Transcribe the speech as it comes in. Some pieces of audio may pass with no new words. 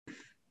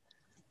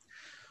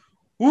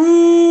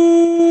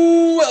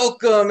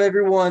Welcome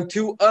everyone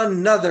to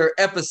another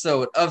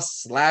episode of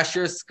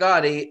Slasher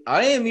Scotty.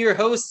 I am your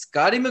host,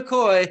 Scotty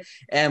McCoy,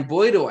 and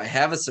boy, do I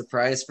have a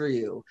surprise for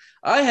you.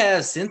 I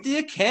have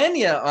Cynthia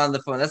Kanya on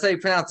the phone. That's how you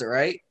pronounce it,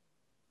 right?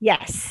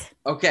 Yes.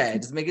 Okay,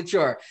 just making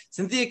sure.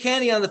 Cynthia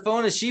Kanya on the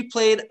phone, and she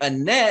played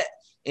Annette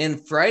in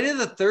Friday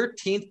the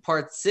 13th,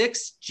 Part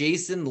 6,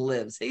 Jason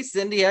Lives. Hey,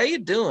 Cindy, how you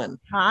doing?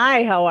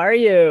 Hi, how are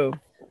you?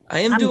 I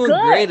am I'm doing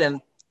good. great, and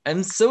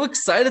I'm so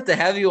excited to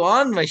have you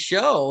on my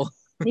show.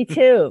 Me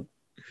too.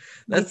 Me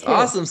That's too.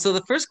 awesome. So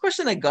the first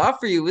question I got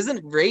for you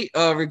isn't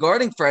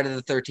regarding Friday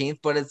the 13th,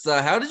 but it's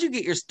how did you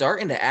get your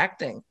start into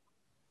acting?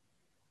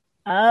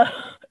 Uh,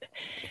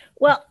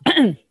 well,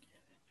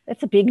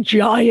 that's a big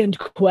giant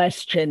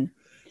question.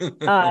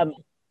 Um,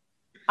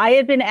 I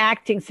had been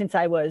acting since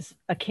I was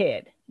a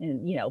kid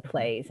in,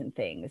 plays and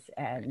things.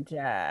 And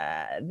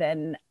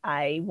then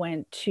I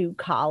went to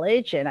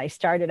college and I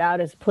started out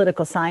as a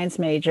political science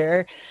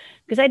major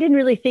because I didn't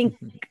really think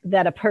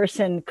that a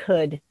person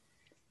could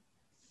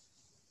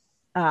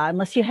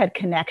unless you had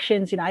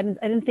connections, I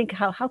didn't think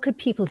how could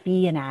people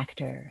be an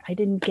actor? I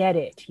didn't get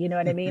it. You know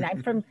what I mean?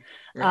 I'm from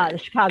Right. the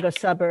Chicago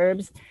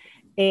suburbs,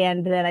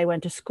 and then I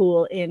went to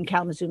school in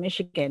Kalamazoo,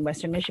 Michigan,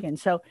 Western Michigan.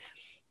 So,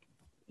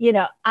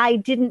 I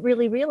didn't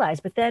really realize,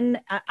 but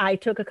then I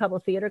took a couple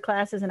of theater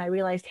classes and I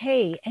realized,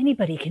 hey,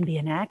 anybody can be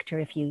an actor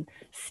if you Right.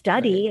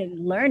 study and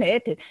learn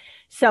it.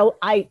 So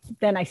I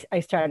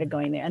started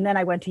going there, and then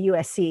I went to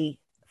USC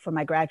for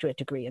my graduate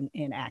degree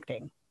in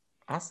acting.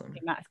 Awesome.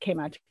 Came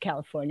out to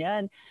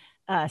California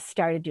and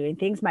started doing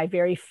things. My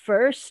very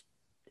first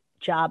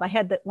job, I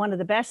had one of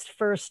the best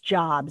first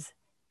jobs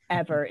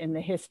ever in the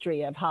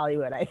history of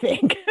Hollywood, I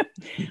think.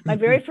 My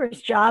very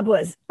first job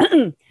was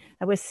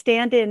I was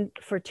stand-in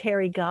for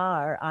Terry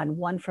Garr on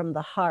One from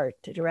the Heart,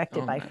 Oh,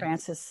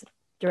 nice.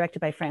 directed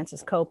by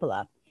Francis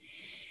Coppola.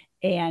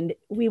 And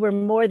we were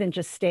more than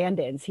just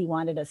stand-ins. He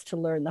wanted us to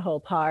learn the whole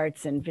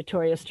parts. And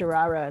Vittorio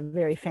Storaro, a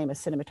very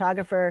famous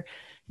cinematographer,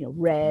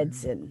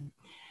 Reds and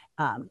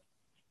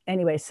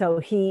anyway, so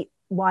he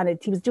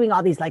was doing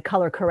all these like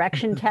color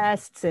correction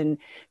tests, and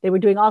they were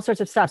doing all sorts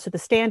of stuff. So the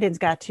stand-ins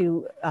got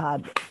to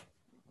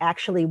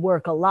actually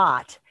work a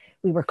lot.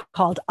 We were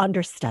called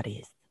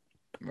understudies,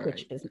 which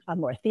Right. is a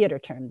more theater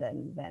term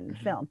than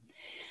film.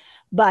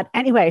 But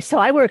anyway, so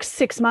I worked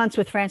 6 months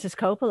with Francis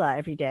Coppola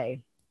every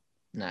day.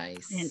 And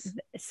Nice.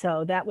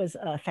 so that was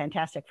a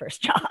fantastic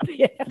first job.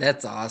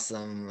 That's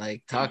awesome.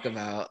 Like talk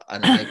about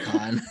an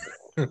icon.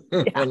 A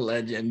Yeah,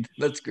 legend.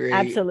 That's great.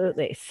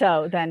 absolutely.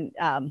 So then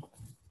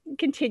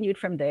continued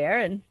from there,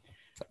 and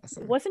That's it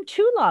awesome. wasn't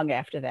too long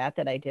after that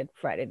I did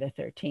Friday the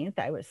 13th.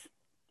 I was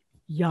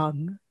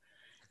young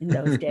in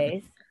those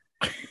days.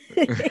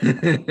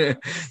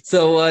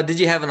 So did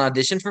you have an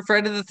audition for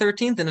Friday the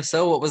 13th? And if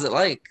so, what was it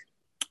like?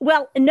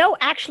 Well, no,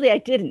 actually, I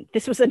didn't.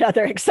 This was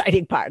another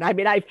exciting part. I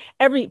mean, I've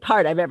every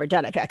part I've ever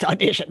done, I've had to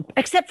audition,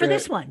 except for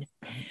this Right.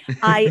 one.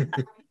 I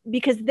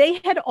because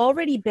they had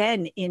already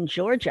been in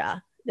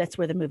Georgia. That's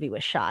where the movie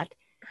was shot.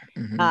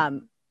 Hmm.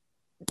 Um,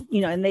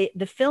 and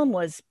the film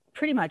was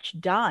pretty much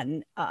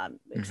done, Hmm.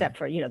 except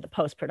for the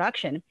post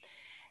production.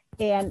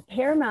 And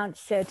Paramount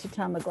said to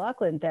Tom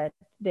McLaughlin that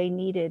they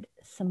needed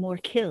some more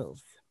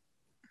kills.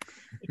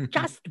 It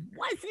just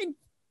wasn't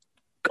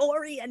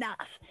gory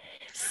enough.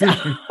 So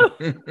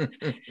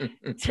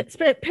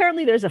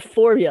apparently there's a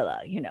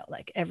formula,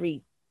 like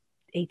every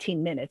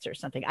 18 minutes or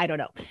something. I don't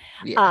know.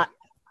 Yeah. Uh,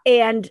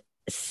 and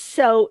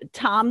so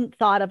Tom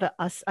thought of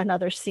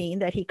another scene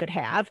that he could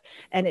have,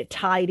 and it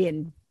tied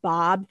in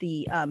Bob,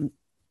 the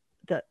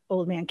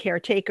old man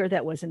caretaker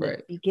that was in the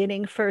Right.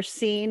 beginning first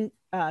scene,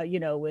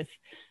 with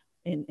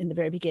in the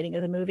very beginning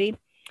of the movie.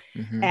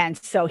 Hmm. And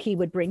so he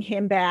would bring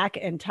him back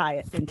and tie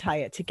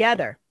it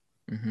together.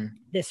 Hmm.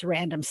 This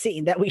random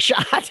scene that we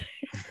shot,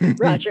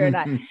 Roger and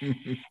I.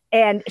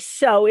 And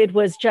so it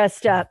was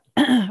just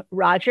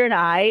Roger and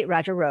I,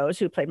 Roger Rose,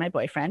 who played my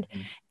boyfriend,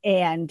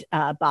 and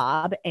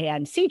Bob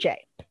and CJ.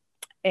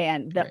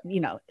 And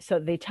Right. so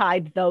they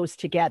tied those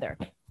together.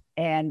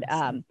 And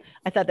Awesome.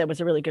 I thought that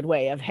was a really good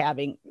way of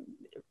having,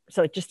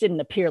 so it just didn't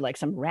appear like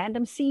some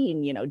random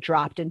scene,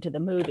 dropped into the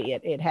movie.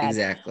 It had a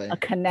Exactly.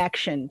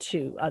 connection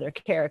to other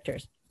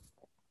characters.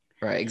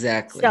 Right.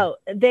 Exactly. So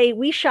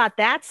we shot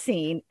that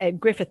scene at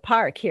Griffith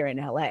Park here in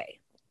LA.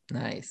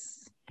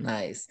 Nice.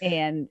 Nice.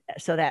 And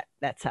so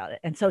that's how it.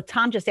 And so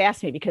Tom just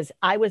asked me because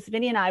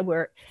Vinny and I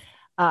were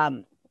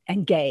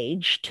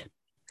engaged,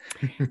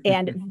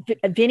 and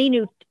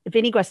Vinny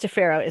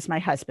Guastafaro is my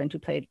husband who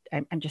played.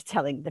 I'm just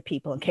telling the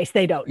people in case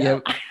they don't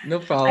know. Yep. No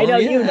I problem. know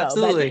Yeah, you know, but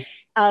absolutely.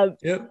 uh,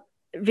 Yep.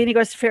 Vinny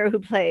Guastafaro, who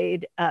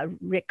played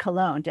Rick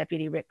Cologne,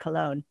 Deputy Rick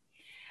Cologne,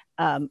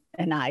 and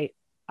I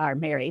are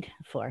married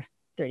for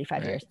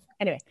 35 Right. years.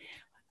 Anyway,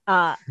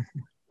 uh,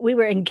 we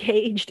were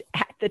engaged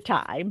at the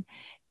time,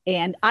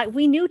 and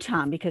we knew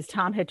Tom because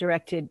Tom had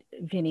directed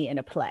Vinny in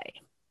a play.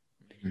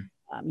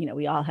 Mhm.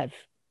 We all have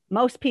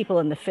most people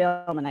in the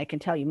film, and I can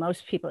tell you,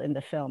 most people in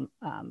the film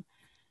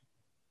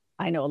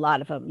I know a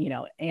lot of them, you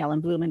know,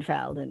 Alan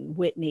Blumenfeld and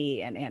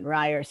Whitney and Ann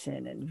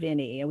Ryerson and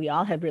Vinny, and we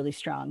all had really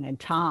strong, and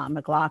Tom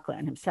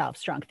McLaughlin himself,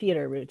 strong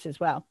theater roots as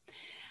well.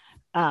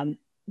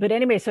 But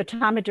anyway, so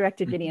Tom had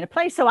directed Vinny in a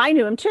play, so I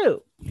knew him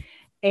too.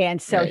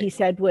 And so he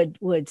said,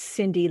 would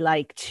Cindy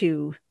like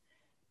to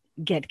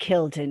get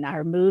killed in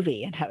our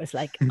movie? And I was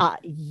like,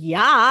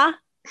 yeah.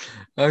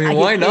 I mean,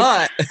 why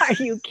not? Are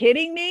you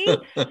kidding me?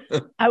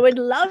 I would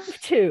love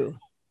to.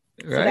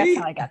 So that's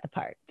how I got the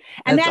part.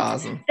 And that's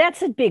awesome.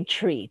 That's a big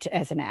treat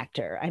as an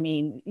actor. I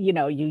mean, you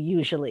know, you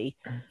usually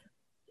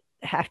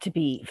have to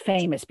be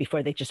famous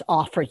before they just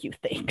offer you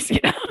things, you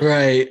know?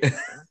 Right.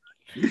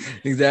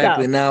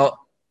 Exactly. So, now,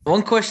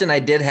 one question I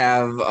did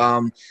have,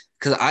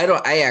 because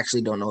I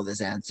actually don't know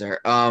this answer,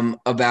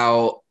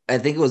 about, I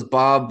think it was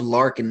Bob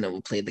Larkin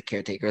that played the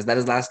caretaker. Is that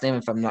his last name?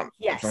 If I'm not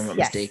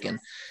mistaken.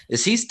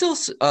 Is he still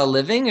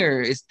living,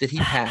 or did he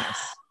pass?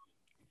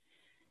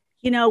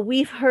 You know,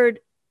 we've heard,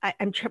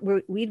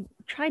 we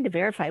tried to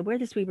verify where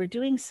this, we were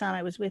doing some,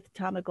 I was with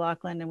Tom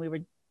McLaughlin and we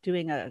were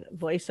doing a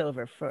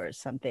voiceover for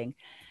something.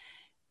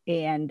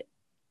 And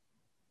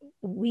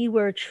we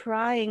were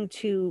trying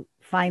to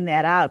find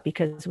that out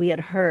because we had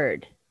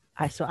heard.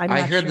 I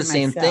heard the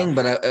same thing,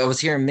 but I was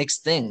hearing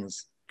mixed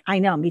things. I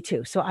know, me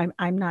too. So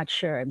I'm not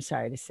sure. I'm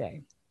sorry to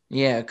say.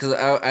 Yeah, because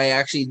I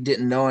actually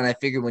didn't know, and I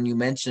figured when you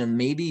mentioned him,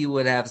 maybe you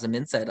would have some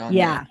insight on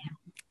that.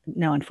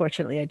 No,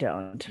 unfortunately, I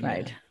don't. Yeah.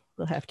 Right.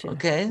 We'll have to.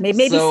 Okay.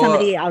 Maybe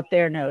somebody out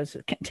there knows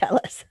who can tell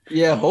us.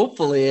 Yeah,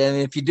 hopefully. And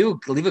if you do,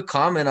 leave a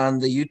comment on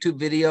the YouTube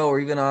video or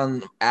even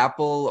on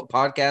Apple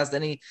Podcast,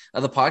 any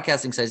of the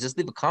podcasting sites. Just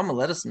leave a comment.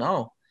 Let us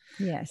know.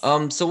 Yes.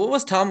 So what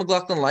was Tom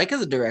McLaughlin like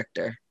as a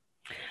director?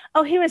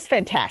 Oh, he was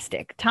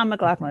fantastic. Tom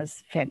McLaughlin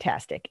was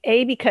fantastic.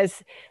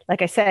 Because,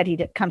 like I said, he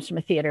comes from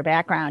a theater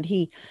background.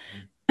 He,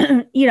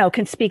 you know,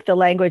 can speak the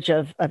language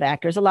of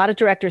actors. A lot of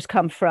directors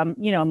come from,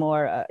 you know,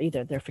 more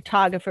either they're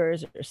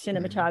photographers or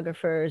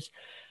cinematographers.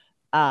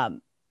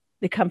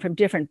 They come from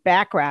different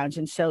backgrounds,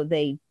 and so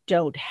they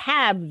don't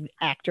have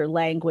actor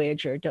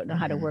language or don't know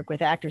how to work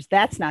with actors.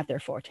 That's not their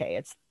forte.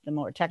 It's the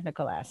more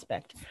technical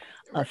aspect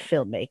of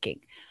filmmaking.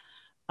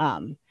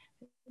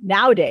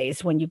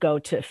 Nowadays, when you go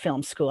to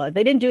film school,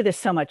 they didn't do this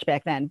so much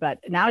back then, but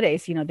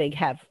nowadays, you know, they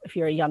have, if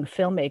you're a young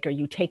filmmaker,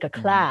 you take a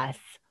class,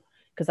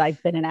 because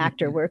I've been an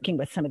actor working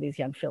with some of these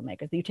young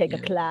filmmakers. You take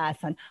a class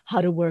on how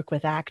to work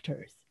with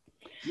actors.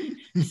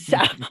 So,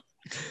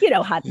 you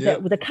know,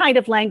 the kind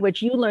of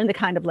language, you learn the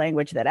kind of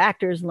language that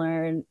actors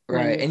learn.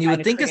 Right. And you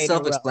would think it's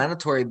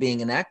self-explanatory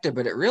being an actor,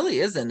 but it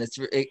really isn't.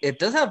 It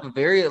does have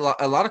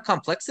a lot of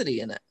complexity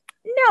in it.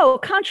 No,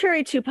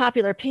 contrary to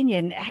popular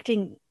opinion,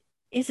 acting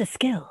is a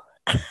skill.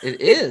 It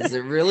is.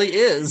 It really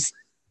is.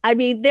 I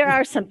mean, there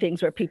are some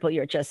things where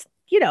you're just,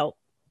 you know,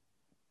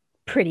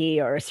 pretty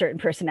or a certain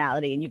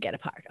personality and you get a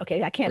part.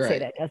 Okay. I can't say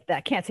that.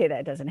 I can't say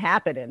that doesn't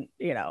happen. And,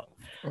 you know,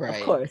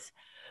 of course,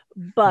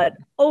 but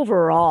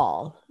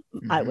overall,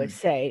 I would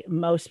say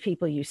most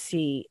people you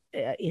see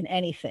in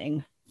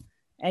anything,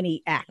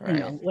 any act, you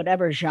know,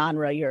 whatever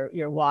genre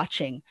you're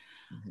watching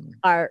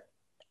are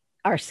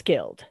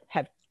skilled,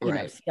 have, you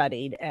know,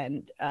 studied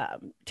and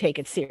take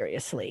it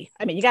seriously.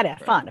 I mean, you got to have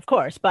fun, of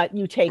course, but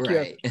you take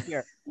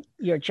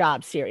your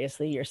job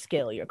seriously, your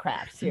skill, your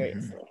craft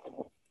seriously.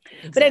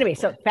 Exactly. But anyway,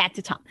 so back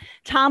to Tom.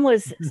 Tom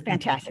was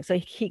fantastic. So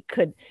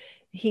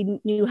he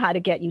knew how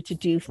to get you to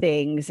do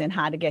things and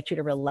how to get you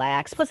to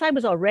relax. Plus, I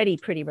was already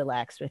pretty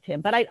relaxed with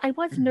him, but I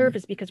was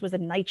nervous because it was a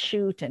night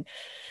shoot and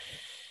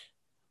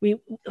we,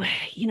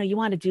 you know, you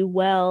want to do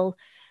well,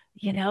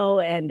 you know,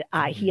 and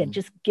he had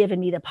just given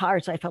me the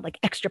part, so I felt like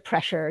extra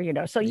pressure, you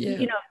know. So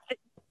you know,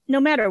 no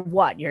matter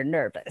what, you're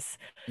nervous.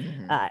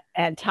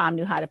 And Tom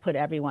knew how to put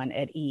everyone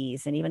at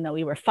ease. And even though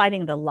we were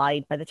fighting the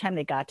light, by the time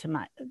they got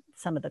to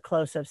some of the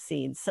close-up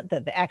scenes,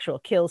 the actual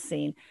kill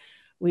scene,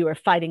 we were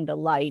fighting the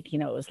light. You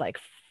know, it was like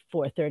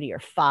 4:30 or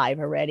 5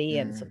 already,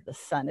 and so the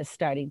sun is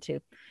starting to.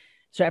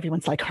 So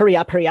everyone's like, "Hurry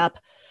up! Hurry up!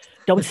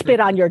 Don't spit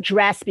on your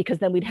dress because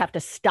then we'd have to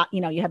stop."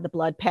 You know, you have the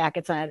blood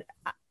packets on it,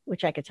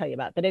 which I could tell you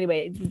about. But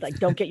anyway, like,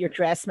 don't get your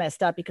dress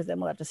messed up because then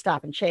we'll have to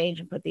stop and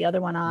change and put the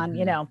other one on,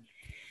 you know.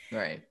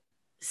 Right.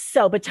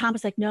 So, but Tom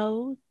was like,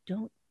 no,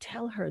 don't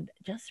tell her.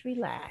 Just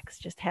relax.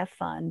 Just have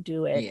fun.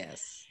 Do it.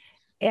 Yes.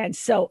 And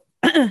so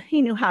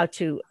he knew how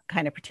to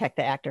kind of protect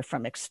the actor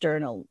from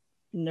external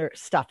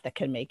stuff that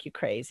can make you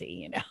crazy,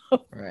 you know.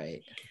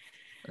 Right.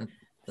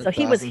 So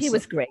he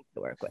was great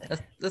to work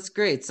with. That's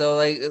great. So,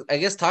 like, I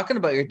guess talking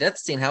about your death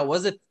scene, how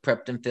was it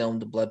prepped and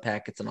filmed, the blood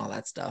packets and all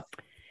that stuff?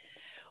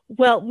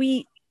 Well,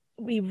 we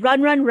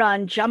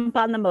run, jump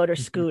on the motor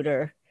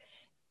scooter.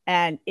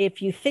 And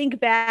if you think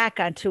back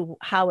onto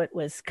how it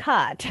was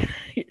cut,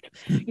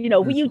 you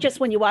know, when you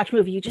watch a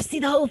movie, you just see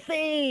the whole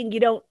thing. You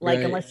don't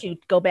unless you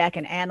go back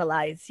and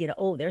analyze, you know,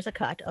 oh, there's a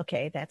cut.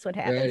 Okay, that's what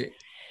happened. Right.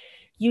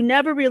 You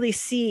never really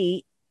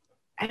see,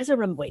 as a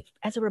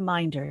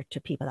reminder to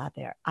people out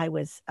there,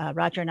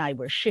 Roger and I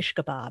were shish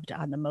kebabbed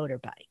on the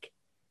motorbike,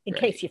 in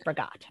case you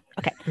forgot.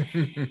 Okay.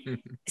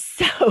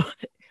 So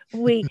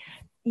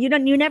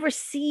you never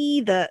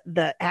see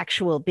the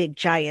actual big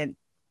giant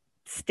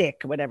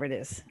stick, whatever it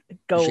is,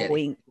 Machete.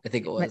 going. I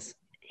think it was.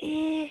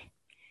 Eh,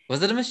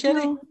 Was it a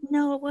machete?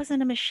 no, it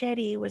wasn't a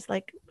machete. It was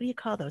like, what do you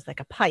call those? Like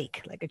a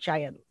pike, like a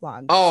giant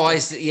long Oh, I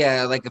stick. see.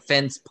 Yeah, like a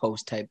fence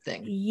post type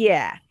thing.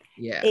 Yeah.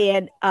 Yeah.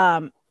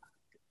 And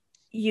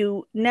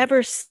you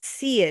never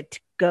see it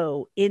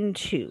go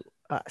into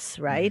us,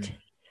 right?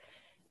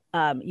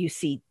 You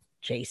see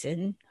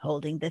Jason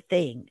holding the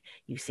thing.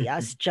 You see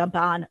us jump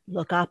on,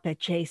 look up at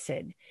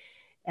Jason,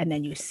 and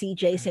then you see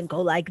Jason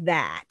go like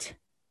that.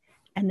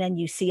 And then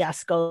you see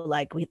us go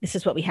like, this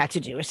is what we had to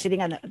do. We're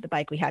sitting on the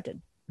bike. We had to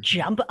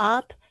jump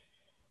up,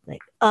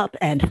 like up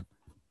and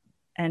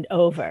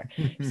over.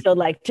 So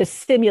like to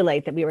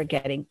simulate that we were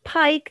getting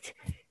piked,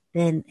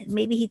 then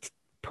maybe he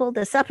pulled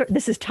us up.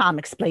 This is Tom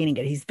explaining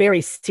it. He's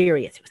very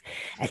serious.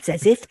 It's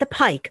as if the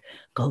pike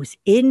goes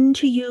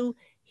into you.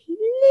 He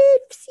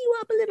lifts you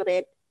up a little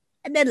bit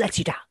and then lets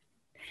you down.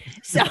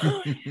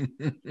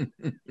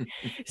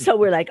 So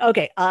we're like,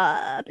 okay,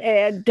 up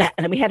and down.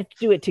 And we had to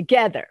do it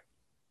together.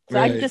 So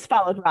I just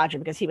followed Roger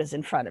because he was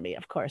in front of me,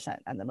 of course,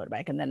 on the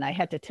motorbike. And then I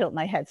had to tilt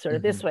my head sort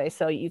of this way.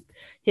 So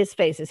his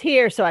face is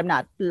here. So I'm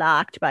not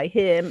blocked by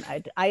him.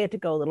 I had to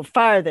go a little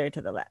farther to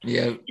the left.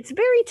 Yeah. It's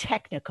very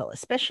technical,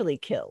 especially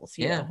kills,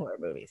 you know, horror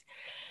movies.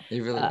 They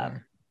really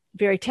are.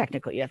 Very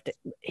technical. You have to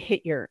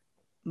hit your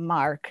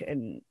mark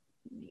and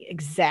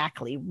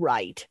exactly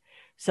right.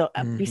 So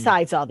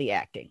besides all the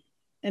acting.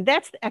 And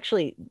that's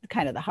actually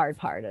kind of the hard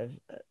part of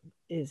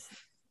is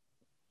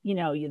you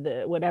know,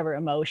 the whatever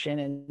emotion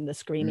and the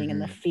screaming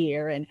and the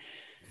fear and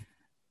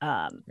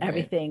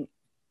everything.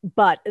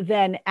 But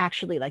then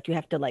actually, like, you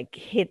have to like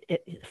hit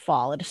it,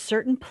 fall at a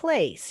certain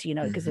place, you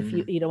know, because if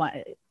you don't want,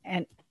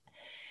 and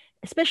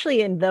especially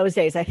in those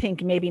days, I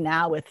think maybe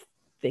now with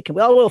they can,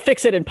 well, we'll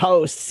fix it in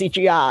post,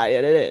 CGI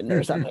it in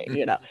or something,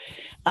 you know,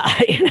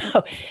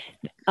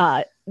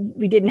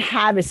 we didn't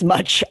have as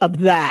much of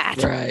that.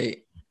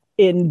 Right.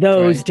 In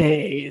those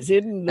days,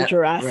 in the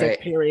Jurassic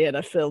period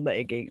of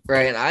filmmaking.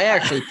 Right. And I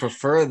actually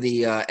prefer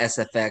the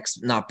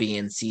SFX not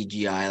being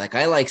CGI. Like,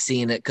 I like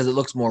seeing it because it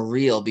looks more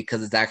real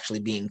because it's actually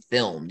being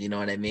filmed. You know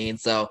what I mean?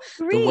 So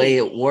the way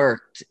it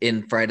worked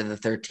in Friday the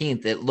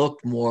 13th, it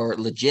looked more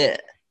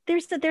legit.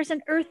 There's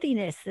an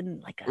earthiness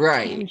and like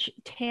a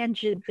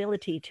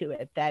tangibility to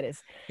it that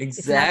is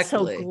it's not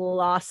so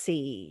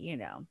glossy, you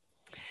know.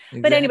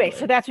 Exactly. But anyway,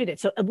 so that's what we did.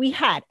 So we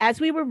had, as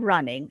we were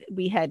running,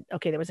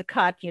 there was a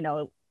cut, you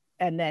know,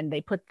 and then they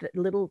put the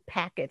little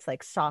packets,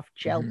 like soft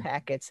gel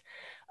packets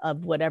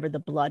of whatever the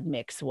blood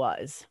mix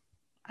was.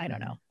 I don't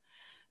know.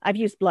 I've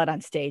used blood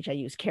on stage. I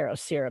use Karo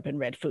syrup and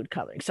red food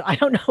coloring. So I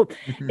don't know.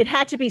 It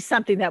had to be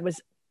something that was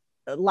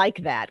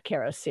like that,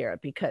 Karo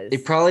syrup, because they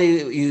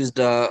probably used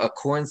a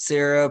corn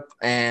syrup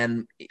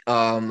and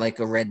like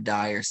a red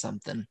dye or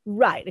something.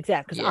 Right,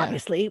 exactly. Because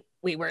obviously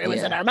it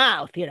was in our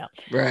mouth, you know.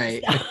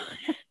 Right.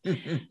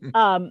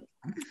 So,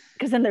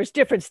 because then there's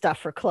different stuff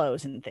for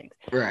clothes and things.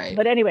 Right.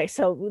 But anyway,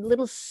 so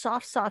little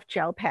soft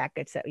gel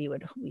packets that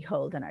we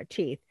hold in our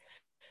teeth.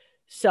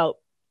 So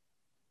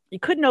you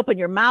couldn't open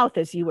your mouth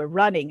as you were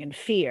running in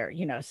fear,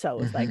 you know. So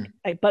it was like,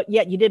 but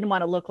yet you didn't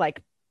want to look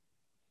like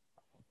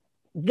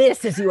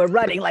this as you were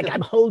running, like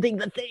I'm holding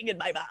the thing in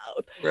my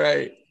mouth.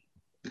 Right.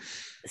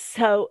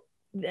 So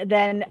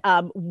then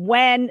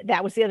when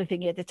that was the other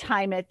thing, you had to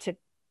time it to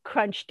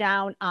crunch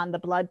down on the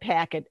blood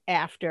packet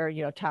after,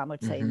 you know, Tom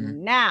would say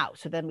now.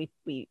 So then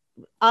we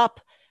up,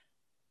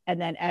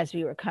 and then as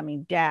we were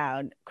coming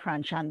down,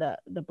 crunch on the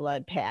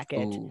blood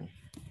packet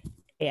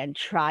and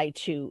try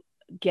to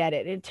get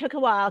it. It took a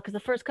while because the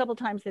first couple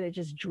times that it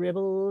just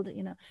dribbled,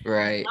 you know.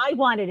 Right. I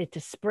wanted it to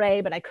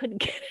spray, but I couldn't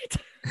get it.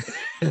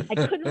 I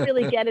couldn't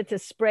really get it to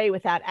spray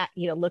without,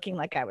 you know, looking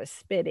like I was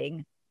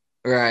spitting.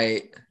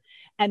 Right.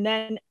 And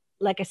then,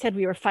 like I said,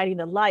 we were fighting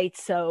the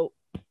lights, so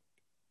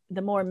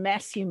the more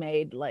mess you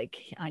made, like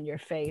on your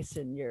face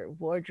and your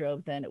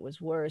wardrobe, then it was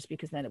worse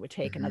because then it would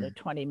take another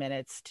 20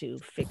 minutes to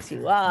fix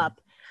you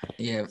up.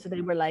 Yeah. So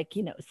they were like,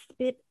 you know,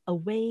 spit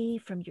away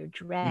from your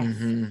dress.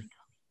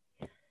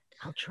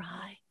 I'll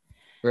try.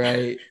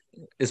 Right.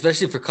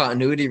 Especially for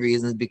continuity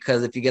reasons,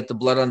 because if you get the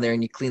blood on there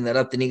and you clean that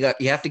up, then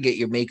you have to get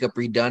your makeup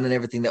redone and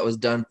everything that was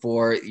done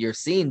for your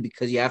scene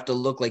because you have to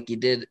look like you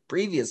did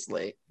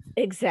previously.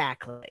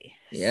 Exactly.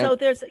 Yeah. So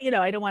there's, you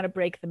know, I don't want to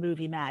break the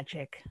movie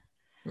magic.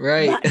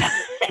 Right.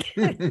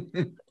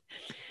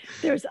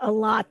 There's a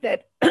lot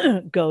that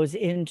goes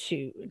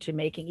into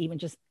making even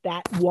just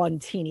that one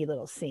teeny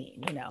little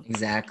scene, you know.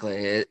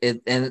 Exactly.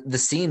 And the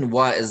scene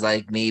is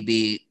like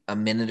maybe a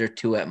minute or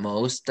two at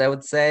most, I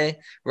would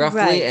say, roughly.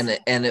 Right.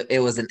 And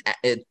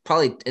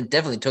it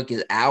definitely took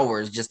you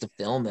hours just to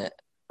film it.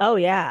 Oh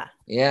yeah.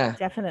 Yeah.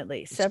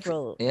 Definitely.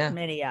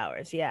 Many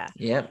hours. Yeah.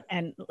 Yeah.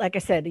 And like I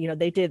said, you know,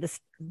 they did this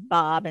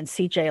Bob and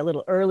CJ a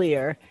little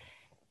earlier,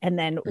 and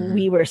then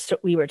we were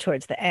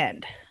towards the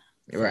end.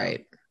 So,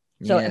 right.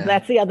 So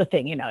that's the other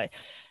thing, you know,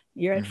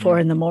 you're at 4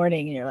 a.m.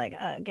 and you're like,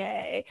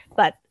 okay,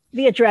 but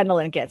the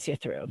adrenaline gets you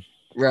through.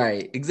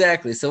 Right.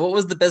 Exactly. So what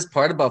was the best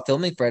part about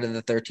filming Friday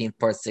the 13th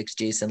Part 6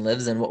 Jason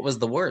Lives, and what was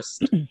the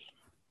worst?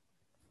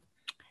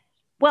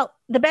 Well,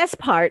 the best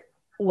part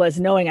was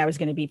knowing I was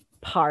going to be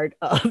part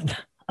of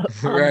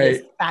Right.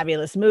 this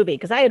fabulous movie,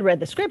 because I had read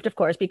the script, of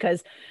course,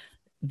 because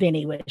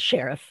Vinny was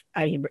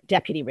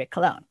Deputy Rick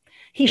Cologne.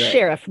 He's Right.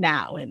 sheriff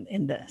now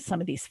in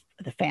some of the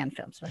fan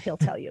films, but he'll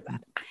tell you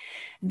about it.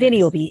 Vinny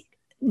Nice. will be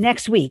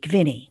next week.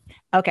 Vinny.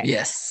 Okay.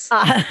 Yes.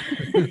 I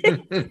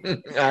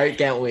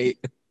can't wait.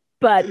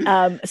 But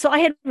so I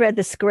had read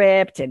the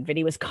script, and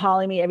Vinny was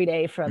calling me every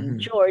day from Mhm.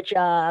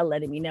 Georgia,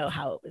 letting me know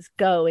how it was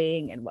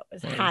going and what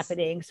was Nice.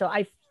 happening. So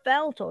I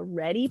felt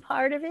already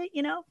part of it,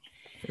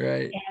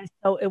 Right. And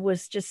so it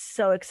was just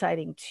so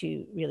exciting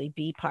to really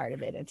be part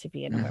of it and to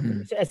be in a horror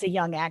movie. So as a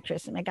young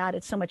actress. And my God,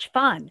 it's so much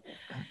fun,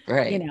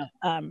 Right.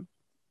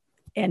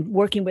 And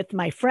working with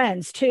my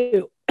friends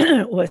too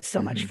was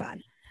so much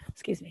fun.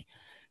 Excuse me.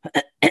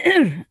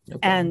 And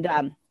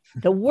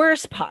the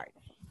worst part,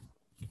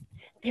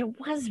 there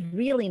was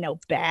really no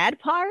bad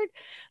part.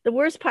 The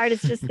worst part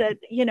is just that,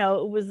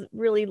 it was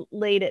really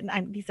late at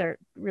night. These are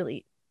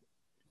really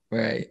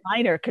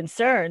minor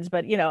concerns,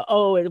 but it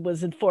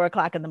was at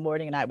 4:00 in the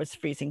morning and I was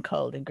freezing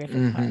cold in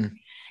Griffith Park.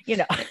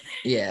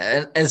 Yeah,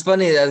 and it's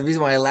funny. The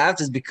reason why I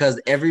laughed is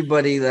because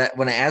everybody that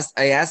when I asked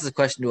this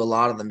question to a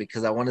lot of them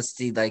because I want to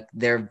see like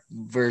their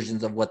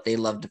versions of what they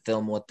loved to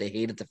film, what they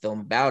hated to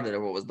film about it,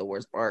 or what was the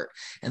worst part.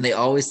 And they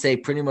always say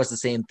pretty much the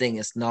same thing.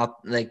 It's not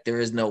like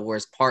there is no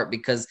worst part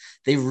because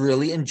they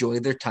really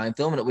enjoyed their time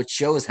filming it, which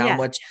shows how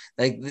much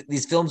like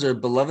these films are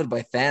beloved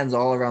by fans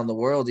all around the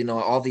world.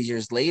 All these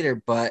years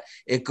later, but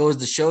it goes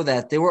to show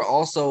that they were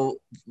also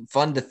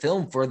fun to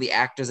film for the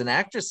actors and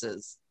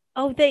actresses.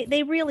 Oh,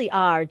 they really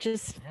are.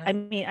 I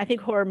mean, I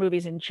think horror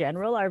movies in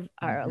general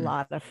are a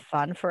lot of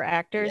fun for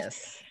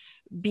actors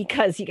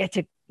because you get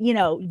to,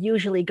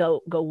 usually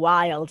go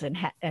wild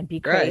and be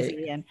crazy.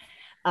 Right.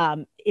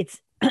 And it's,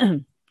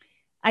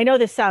 I know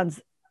this sounds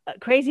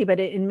crazy, but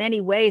in many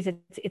ways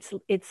it's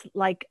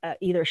like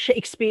either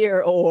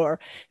Shakespeare or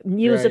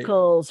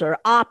musicals or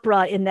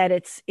opera in that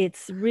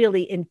it's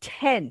really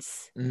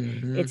intense.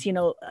 It's,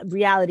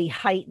 reality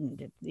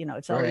heightened.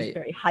 It's always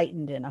very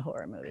heightened in a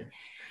horror movie.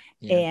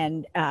 Yeah.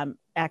 And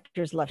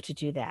actors love to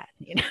do that.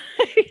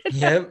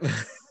 Yep.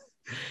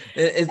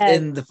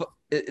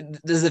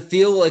 Does it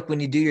feel like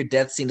when you do your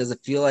death scene, does it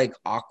feel like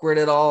awkward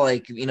at all?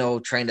 Like,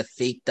 trying to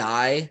fake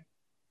die?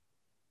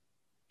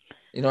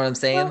 You know what I'm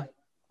saying? Well,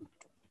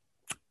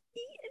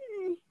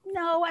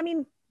 no, I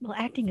mean,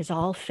 acting is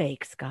all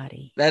fake,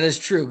 Scotty. That is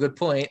true. Good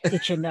point.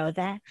 Did you know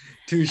that?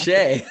 Touche.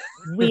 Okay.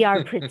 We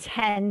are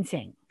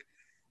pretending.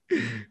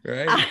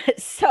 Right.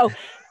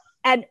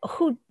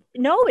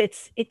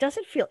 It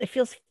doesn't feel, it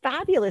feels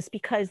fabulous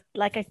because,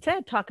 like I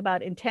said, talk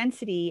about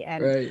intensity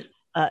and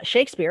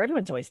Shakespeare.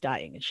 Everyone's always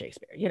dying in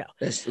Shakespeare,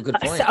 That's a good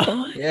point.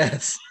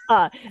 Yes.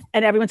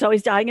 And everyone's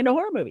always dying in a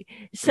horror movie.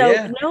 So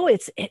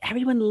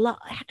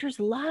actors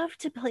love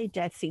to play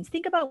death scenes.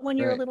 Think about when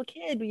you're a little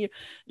kid, when you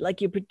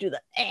do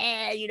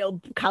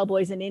the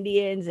cowboys and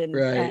Indians and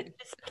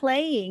just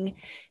playing.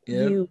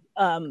 You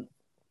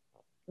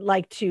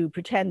like to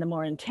pretend the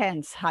more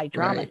intense high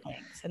drama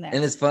things.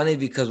 And it's funny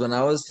because when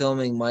I was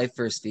filming my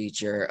first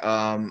feature,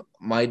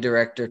 my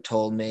director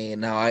told me,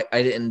 now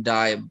I didn't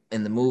die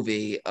in the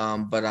movie,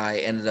 but I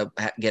ended up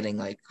getting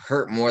like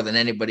hurt more than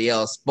anybody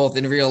else, both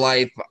in real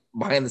life,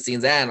 behind the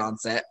scenes and on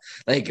set,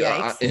 like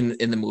in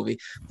the movie.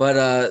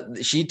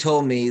 But she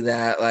told me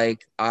that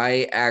like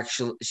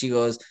she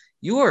goes,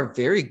 "You are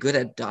very good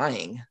at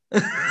dying."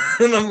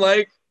 And I'm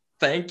like,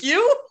 thank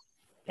you.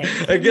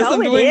 I guess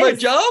I'm doing my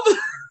job.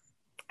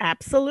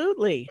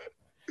 Absolutely.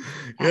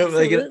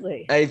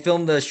 Absolutely. I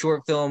filmed a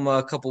short film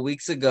a couple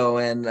weeks ago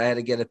and I had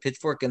to get a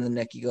pitchfork in the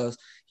neck. He goes,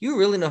 "You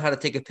really know how to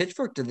take a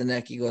pitchfork to the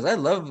neck." He goes, "I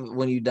love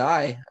when you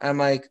die." I'm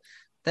like,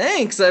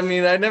 thanks. I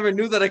mean, I never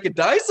knew that I could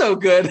die so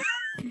good.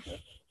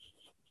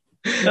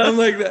 I'm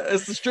like,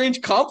 it's a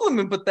strange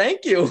compliment, but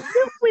thank you. No,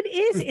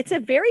 it is. It's a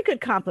very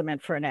good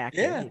compliment for an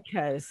actor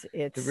because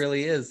it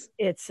really is.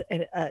 It's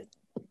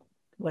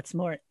what's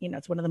more,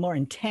 it's one of the more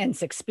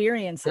intense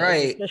experiences,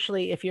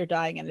 especially if you're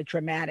dying in a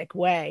dramatic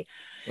way.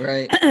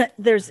 Right.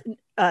 There's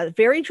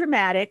very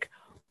dramatic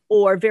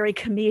or very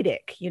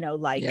comedic,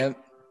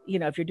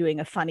 if you're doing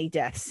a funny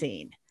death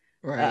scene.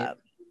 Right.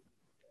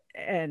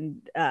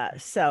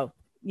 So,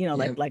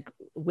 like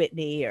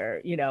Whitney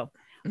or,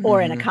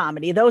 or in a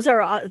comedy.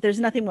 There's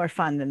nothing more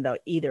fun than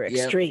either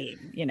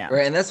extreme,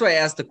 Right. And that's why I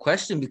asked the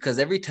question, because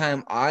every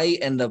time I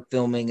end up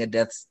filming a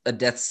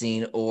death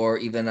scene or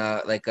even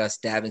like a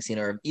stabbing scene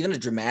or even a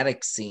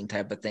dramatic scene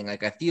type of thing,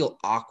 like I feel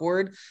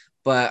awkward,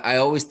 but I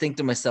always think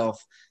to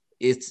myself,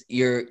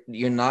 you're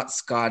not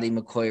Scotty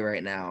McCoy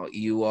right now.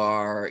 You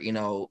are,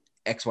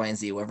 X, Y, and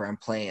Z, whatever I'm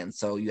playing.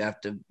 So you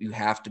have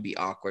to be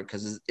awkward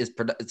because it's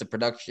a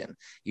production.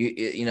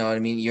 You know what I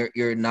mean?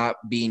 You're not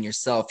being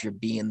yourself. You're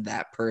being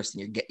that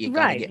person. You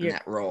gotta get in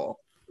that role.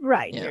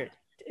 Right. Yeah. You're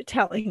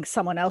telling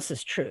someone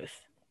else's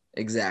truth.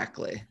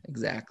 Exactly.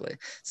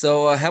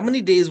 So how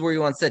many days were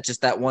you on set?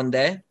 Just that one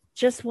day?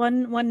 Just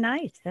one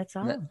night. That's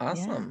all.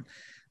 Awesome. Yeah.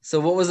 So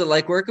what was it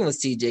like working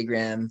with CJ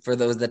Graham? For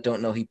those that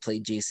don't know, he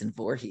played Jason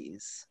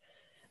Voorhees.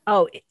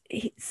 Oh,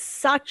 he's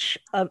such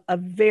a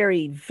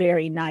very,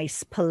 very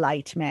nice,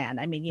 polite man.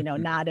 I mean,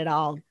 not at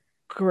all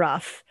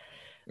gruff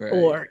Right.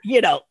 or,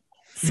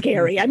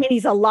 scary. I mean,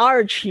 he's a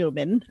large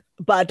human,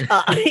 but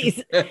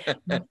he's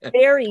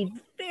very,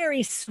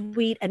 very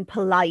sweet and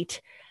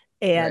polite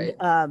and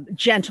Right.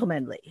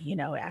 gentlemanly,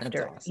 That's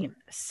after, awesome.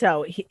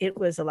 so it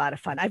was a lot of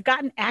fun. I've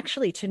gotten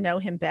actually to know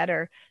him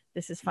better.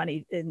 This is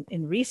funny in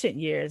recent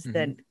years Hmm.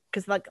 than,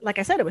 because like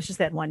I said, it was just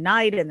that one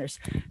night and there's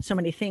so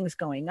many things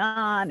going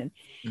on. And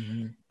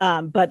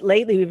Hmm. but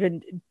lately we've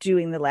been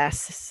doing the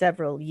last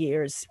several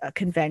years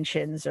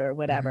conventions or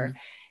whatever.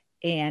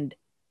 Hmm. And,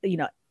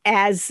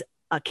 as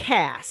a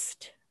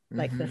cast,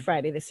 like the Hmm.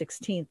 Friday the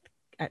 16th,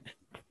 uh,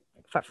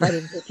 Friday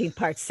the 13th,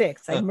 part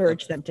six, I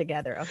merged them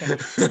together.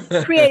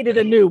 Okay. Created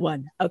a new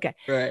one. Okay.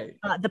 Right.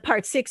 The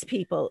part six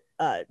people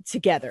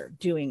together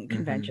doing Hmm.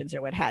 conventions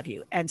or what have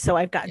you. And so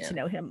I've gotten Yeah. to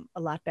know him a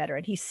lot better.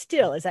 And he's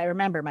still, as I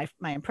remember,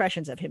 my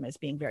impressions of him as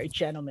being very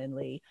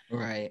gentlemanly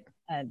Right.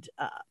 and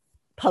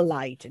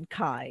polite and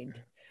kind.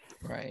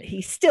 Right.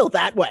 He's still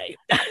that way,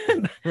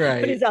 but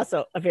Right. he's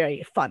also a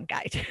very fun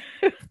guy.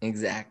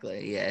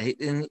 Exactly. Yeah.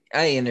 And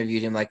I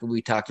interviewed him like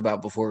we talked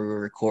about before we were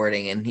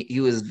recording, and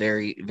he was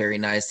very, very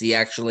nice. He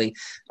actually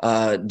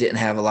didn't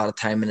have a lot of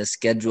time in his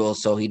schedule,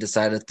 so he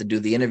decided to do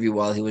the interview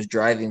while he was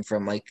driving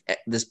from like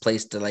this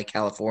place to like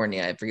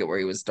California. I forget where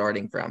he was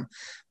starting from,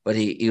 but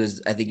he was,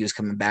 I think he was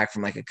coming back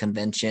from like a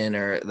convention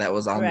or that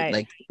was on Right.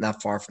 like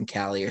not far from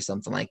Cali or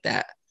something like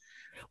that.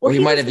 Well, Or he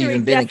he might was have very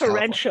even been in California.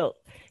 deferential.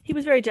 He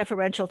was very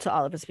deferential to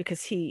all of us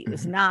because he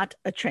is Hmm. not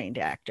a trained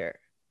actor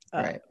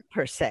Right.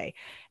 per se,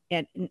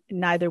 and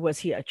neither was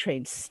he a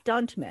trained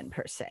stuntman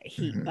per se.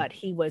 Hmm. But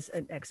he was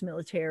an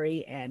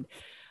ex-military, and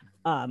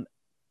um,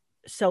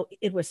 so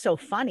it was so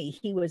funny.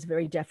 He was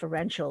very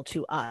deferential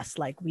to us,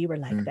 like we were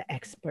like the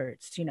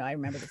experts. I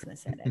remember this in the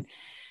Senate,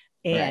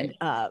 and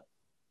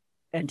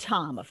Right.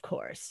 Tom, of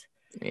course.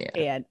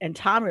 Yeah. And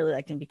Tom really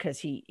liked him because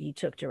he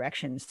took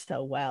directions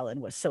so well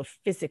and was so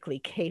physically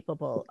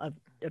capable of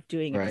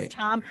doing it. Because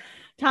Right.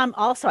 Tom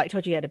also, I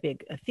told you, he had a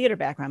big theater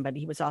background, but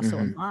he was also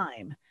a Hmm.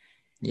 mime,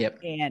 Yep.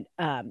 and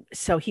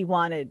so he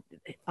wanted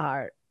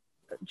our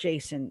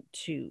Jason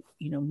to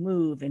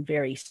move in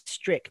very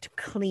strict,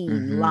 clean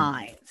Hmm.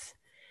 lines,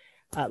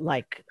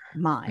 like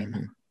mime,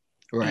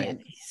 Hmm. Right.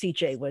 and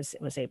CJ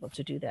was able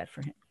to do that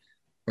for him.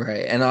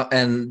 Right. And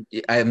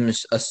I'm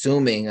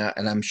assuming,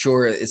 and I'm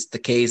sure it's the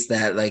case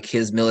that like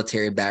his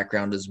military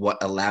background is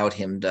what allowed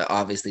him to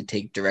obviously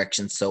take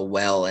direction so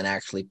well and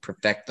actually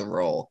perfect the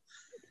role.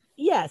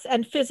 Yes,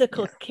 and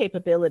physical Yeah.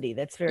 capability.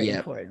 That's very Yeah.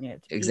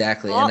 important.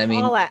 Exactly. And All, I all,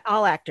 mean,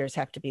 all actors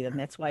have to be them.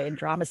 That's why in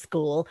drama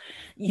school,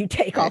 you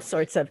take all right.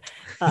 sorts of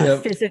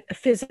Yep.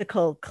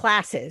 physical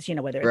classes,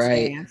 whether it's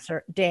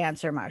Right.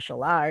 dance or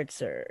martial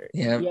arts or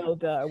Yep.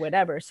 yoga or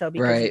whatever. So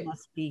because you Right.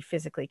 must be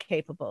physically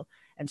capable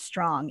and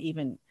strong,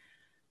 even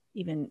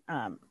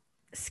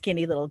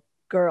skinny little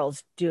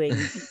girls doing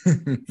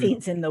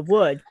scenes in the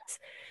woods,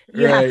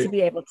 you have to Right.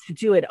 be able to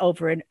do it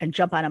over and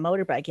jump on a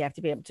motorbike. You have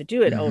to be able to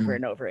do it over Hmm.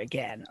 and over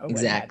again, or what have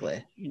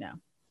Exactly. you.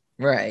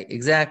 Right.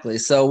 Exactly.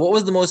 So, what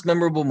was the most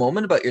memorable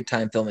moment about your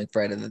time filming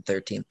Friday the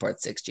 13th,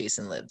 Part 6,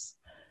 Jason Lives?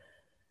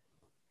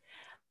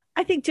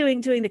 I think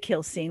doing the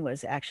kill scene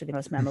was actually the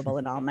most memorable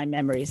in all my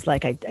memories.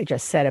 Like I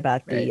just said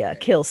about Right. the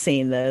kill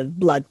scene, the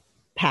blood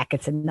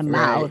packets in the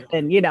mouth,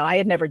 Right. and I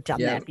had never done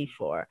Yep. that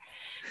before.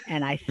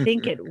 And I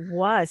think it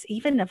was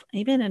even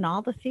in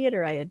all the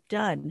theater I had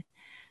done,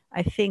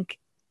 I think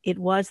it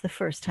was the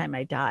first time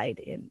I died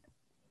in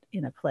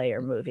a play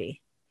or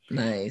movie. So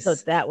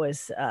Nice. that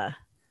was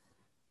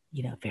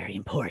very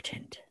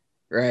important.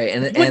 Right.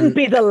 It wouldn't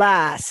be the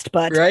last,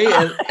 but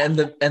right, and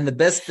the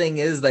best thing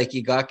is like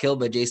you got killed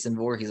by Jason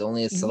Voorhees.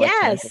 Only a select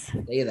handful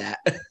yes, say that.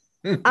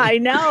 I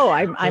know.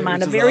 I'm on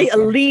Which a is very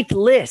awesome. elite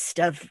list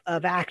of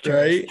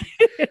actors.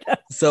 Right.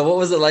 So what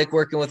was it like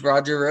working with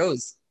Roger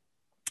Rose?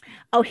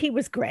 Oh, he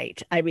was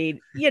great. I mean,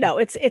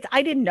 it's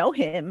I didn't know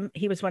him.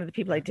 He was one of the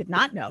people I did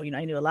not know.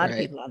 I knew a lot of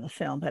Right. people on the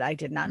film, but I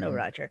did not know Hmm.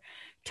 Roger.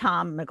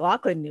 Tom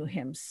McLaughlin knew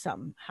him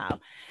somehow.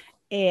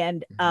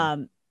 And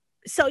Hmm.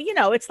 so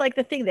it's like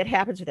the thing that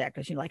happens with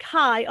actors. You're like,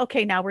 hi,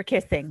 okay, now we're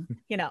kissing.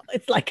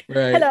 It's like,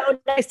 Right. hello,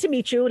 nice to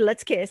meet you.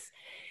 Let's kiss.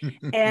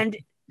 And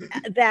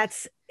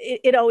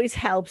it always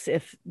helps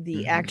if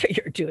the Hmm. actor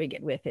you're doing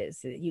it with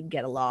is you can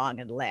get along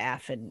and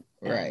laugh and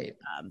Right.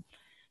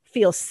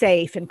 feel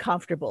safe and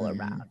comfortable Hmm.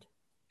 around.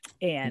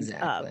 And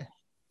Exactly.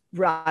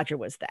 Roger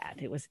was that.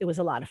 It was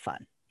a lot of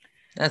fun.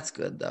 That's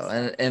good though, So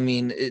and I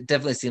mean, it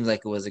definitely seems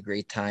like it was a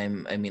great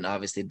time. I mean,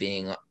 obviously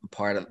being a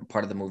part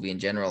of the movie in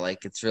general,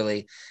 like it's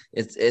really,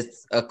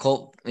 it's a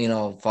cult,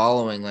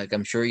 following. Like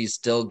I'm sure you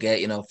still get,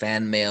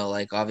 fan mail.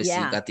 Like obviously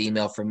you yeah. got the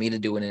email for me to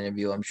do an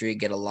interview. I'm sure you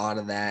get a lot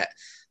of that.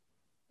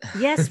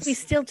 Yes, we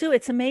still do.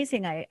 It's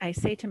amazing. I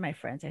say to my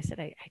friends, I said,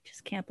 I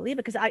just can't believe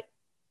it. Because I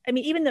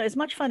mean, even though as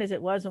much fun as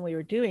it was when we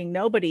were doing,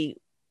 nobody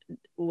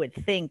would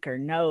think or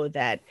know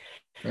that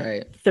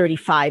Right.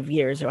 35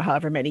 years or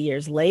however many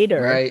years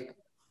later, Right.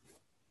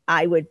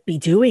 I would be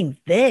doing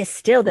this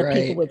still, that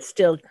people Right. would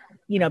still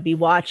be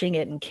watching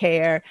it and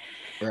care.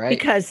 Right.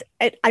 Because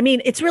I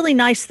mean, it's really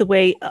nice the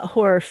way a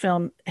horror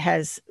film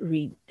has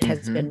been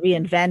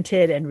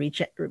reinvented and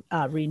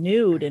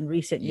renewed in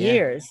recent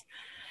years,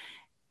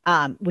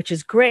 which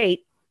is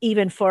great.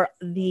 Even for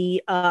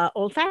the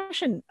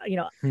old-fashioned,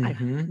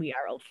 we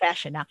are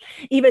old-fashioned now.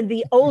 Even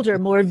the older,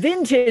 more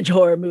vintage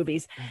horror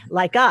movies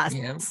like us,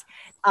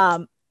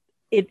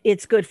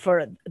 it's good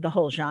for the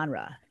whole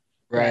genre.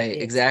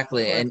 Right,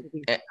 exactly. And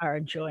are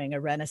enjoying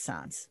a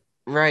renaissance.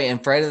 Right,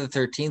 and Friday the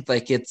 13th,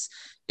 like it's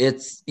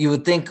you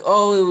would think,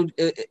 oh,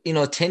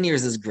 10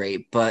 years is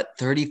great, but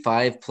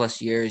 35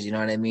 plus years, you know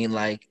what I mean?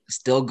 Like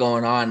still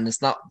going on, and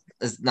it's not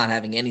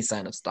having any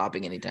sign of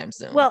stopping anytime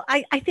soon. Well,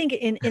 I think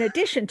in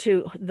addition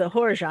to the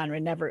horror genre,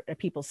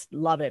 people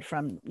love it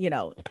from,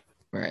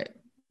 right,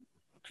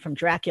 from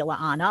Dracula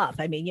on up.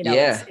 I mean,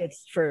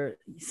 it's for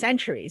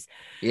centuries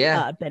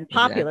been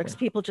popular because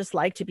people just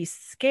like to be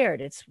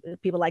scared.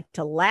 People like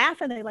to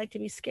laugh and they like to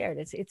be scared.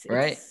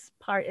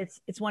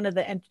 It's one of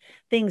the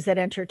things that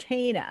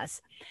entertain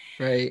us.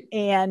 Right.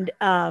 And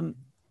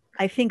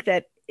I think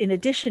that in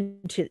addition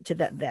to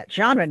that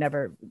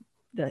genre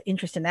the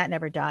interest in that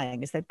never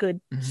dying is that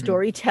good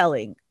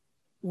storytelling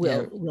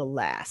will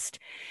last,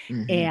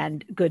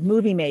 and good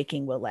movie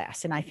making will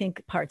last. And I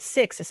think part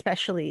 6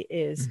 especially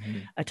is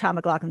Tom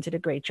McLaughlin did a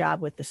great job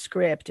with the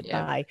script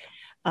by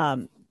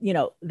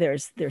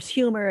there's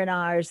humor in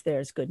ours,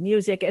 there's good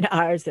music in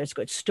ours, there's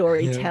good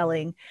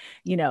storytelling,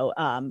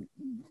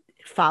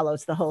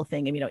 follows the whole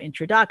thing,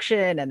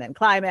 introduction and then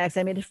climax.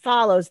 I mean, it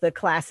follows the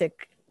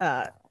classic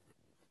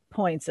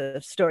points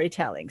of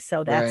storytelling.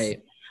 So that's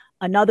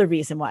another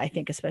reason why I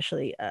think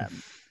especially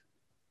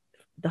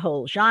the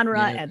whole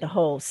genre and the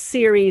whole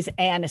series,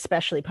 and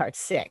especially part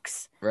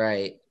 6.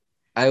 Right.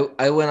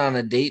 I went on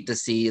a date to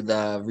see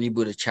the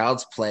reboot of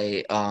Child's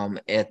Play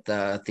at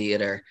the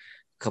theater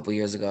a couple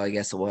years ago, I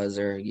guess it was,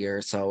 or a year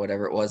or so,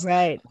 whatever it was.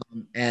 Right.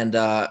 And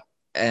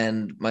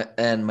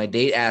my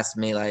date asked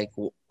me like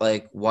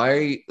why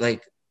are you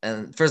like,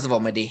 and first of all,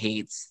 my date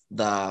hates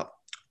the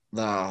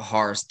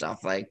horror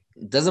stuff, like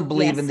doesn't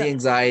believe in the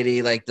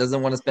anxiety, like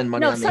doesn't want to spend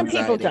money on the anxiety.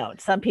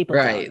 Some people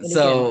don't.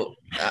 So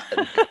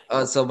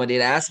so my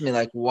date asked me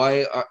like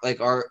why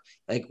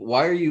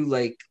are you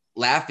like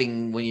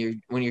laughing when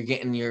you're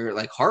getting your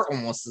like heart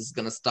almost is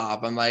gonna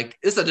stop. I'm like,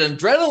 it's an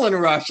adrenaline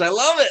rush. I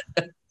love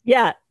it.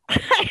 Yeah.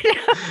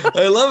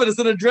 I love it. It's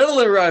an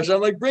adrenaline rush.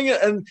 I'm like, bring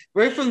it. And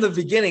right from the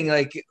beginning,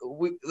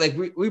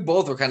 we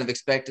both were kind of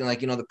expecting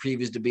the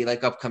previews to be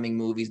like upcoming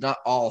movies, not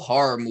all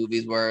horror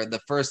movies, where the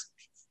first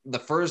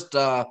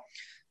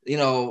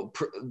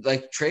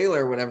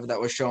trailer or whatever that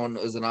was shown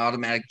was an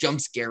automatic jump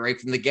scare right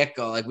from the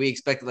get-go. Like we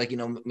expected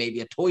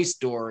maybe a Toy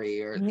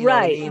Story or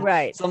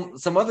right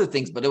some other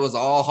things, but it was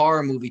all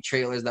horror movie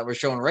trailers that were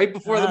shown right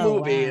before the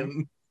movie. Wow.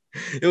 And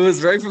it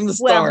was right from the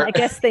start. Well, I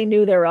guess they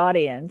knew their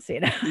audience,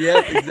 Yeah,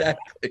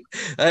 exactly.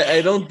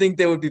 I don't think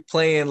they would be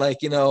playing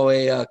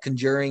a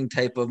Conjuring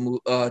type of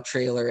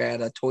trailer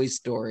at a Toy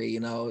Story,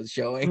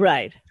 showing.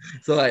 Right.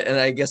 So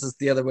I guess it's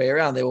the other way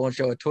around. They won't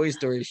show a Toy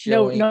Story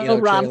showing. No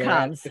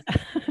rom-coms.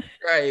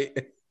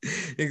 Right.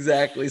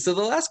 Exactly. So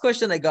the last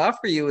question I got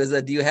for you is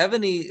do you have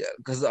any,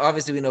 because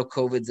obviously we know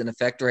COVID's in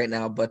effect right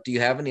now, but do you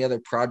have any other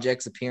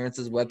projects,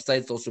 appearances,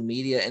 websites, social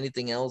media,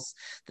 anything else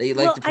that you'd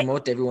like to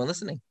promote to everyone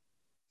listening?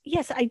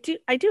 Yes, I do.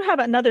 I do have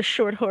another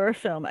short horror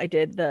film. I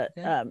did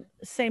the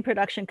same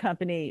production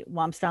company,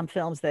 Womp Stomp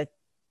Films, that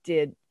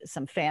did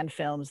some fan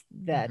films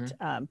that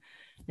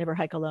Never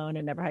Hike Alone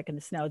and Never Hike in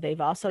the Snow. They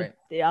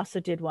also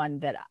did one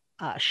that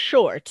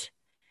short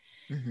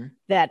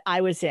that I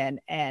was in,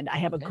 and I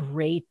have a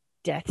great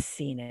death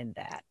scene in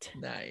that.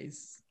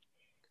 Nice.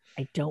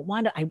 I don't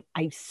want to.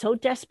 I so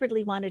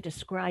desperately want to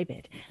describe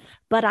it,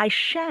 but I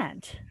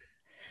shan't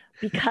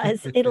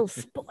because it'll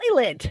spoil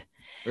it.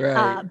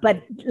 Right.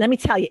 But let me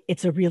tell you,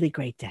 it's a really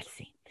great death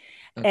scene.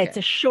 Okay. It's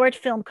a short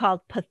film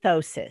called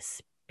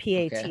Pathosis,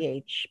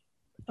 Pathosis.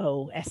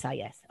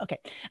 Okay,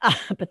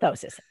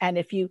 Pathosis. And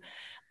if you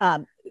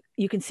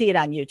can see it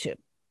on YouTube.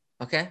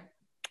 Okay.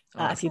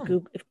 Awesome. If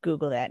you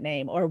Google that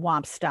name, or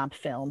Womp Stomp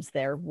Films,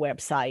 their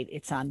website,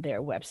 it's on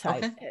their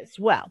website as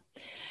well.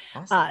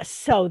 Awesome.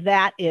 So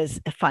that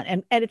is fun,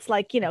 and it's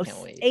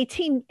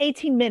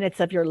 18 minutes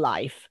of your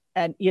life,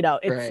 and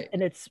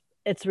it's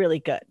really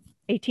good.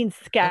 18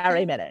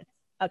 scary minutes.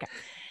 Okay.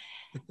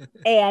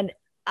 And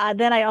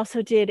then I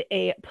also did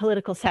a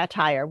political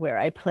satire where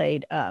I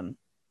played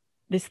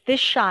this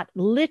shot.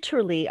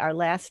 Literally, our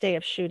last day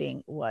of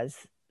shooting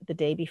was the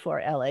day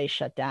before LA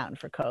shut down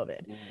for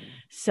COVID.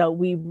 So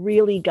we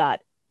really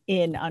got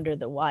in under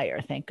the wire,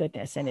 thank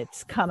goodness. And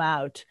it's come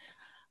out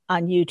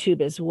on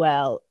YouTube as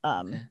well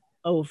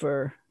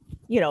over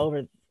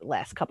the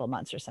last couple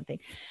months or something.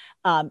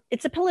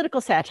 It's a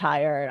political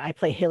satire. I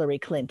play Hillary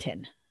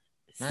Clinton.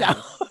 Nice. So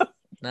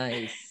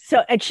nice.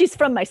 So, and she's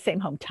from my same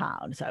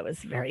hometown. So I was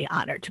very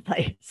honored to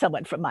play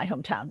someone from my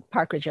hometown,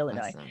 Park Ridge,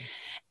 Illinois. Awesome.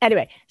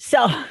 Anyway,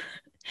 so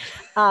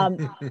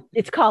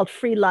it's called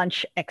Free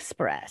Lunch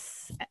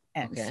Express.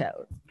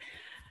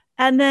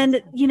 And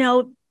then,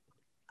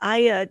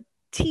 I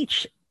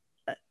teach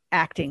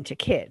acting to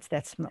kids.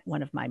 That's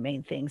one of my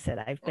main things that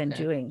I've been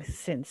doing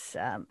since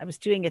I was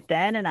doing it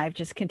then, and I've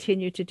just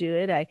continued to do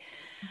it.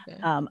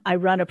 I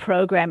run a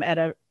program at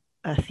a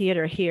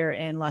theater here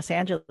in Los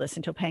Angeles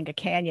in Topanga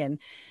Canyon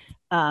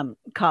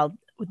called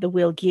the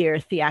Will Geer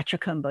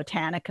Theatricum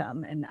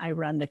Botanicum, and I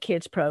run the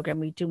kids program.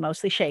 We do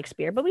mostly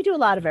Shakespeare, but we do a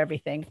lot of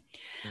everything.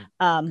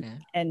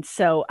 And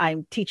so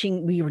I'm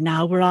teaching.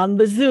 We're on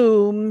the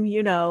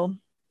Zoom,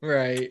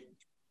 Right.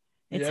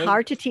 It's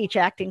hard to teach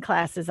acting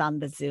classes on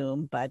the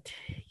Zoom, but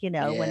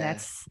when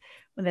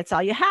that's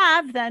all you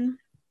have, then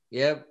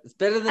it's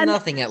better than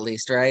nothing, at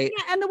least, right?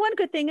 Yeah, and the one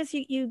good thing is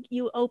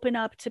you open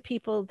up to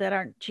people that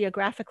aren't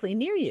geographically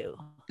near you.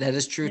 That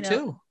is true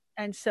too.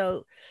 And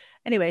so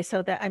anyway,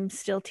 so that I'm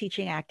still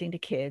teaching acting to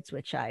kids,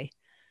 which I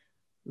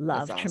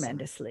love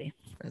tremendously.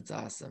 That's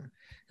awesome.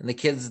 And the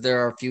kids,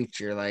 they're our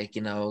future. Like,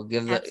 show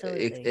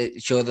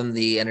them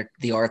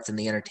the arts and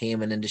the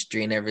entertainment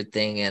industry and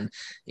everything, and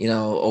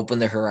open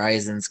their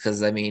horizons.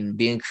 Because I mean,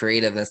 being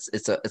creative,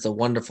 it's a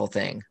wonderful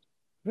thing.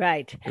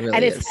 Right.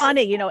 And it's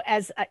funny,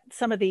 as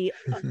some of the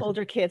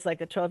older kids, like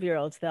the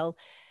 12-year-olds, they'll,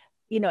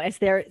 as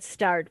their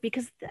start,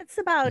 because that's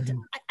about,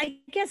 I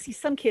guess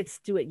some kids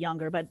do it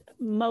younger, but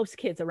most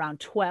kids around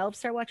 12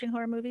 start watching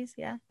horror movies.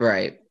 Yeah.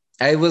 Right.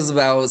 I was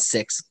about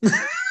 6.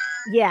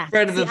 Yeah.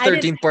 Friday the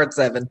 13th, part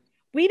 7.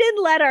 We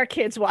didn't let our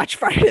kids watch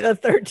Friday the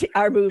 13th,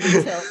 our movie,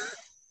 until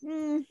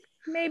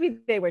maybe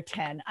they were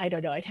 10. I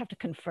don't know. I'd have to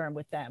confirm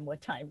with them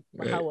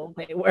how old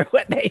they were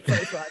when they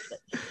first watched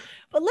it.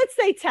 But let's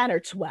say 10 or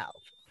 12.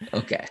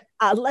 Okay.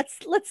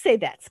 Let's say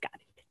that,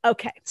 Scotty.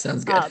 Okay.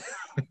 Sounds good.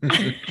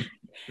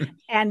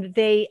 And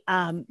they'll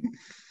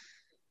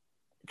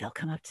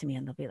come up to me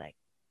and they'll be like,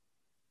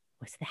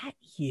 "Was that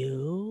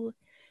you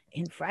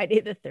in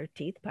Friday the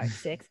 13th, part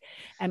 6?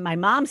 And my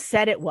mom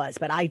said it was,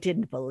 but I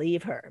didn't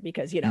believe her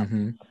because,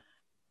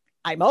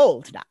 I'm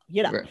old now,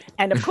 right.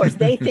 And of course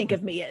they think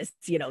of me as,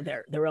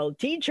 their old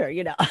teacher,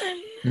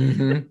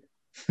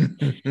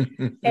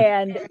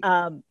 And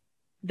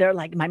they're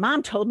like, "My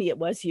mom told me it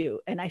was you."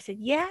 And I said,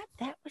 "Yeah,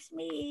 that was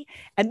me."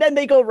 And then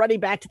they go running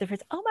back to their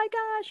friends. "Oh my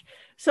gosh."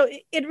 So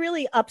it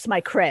really ups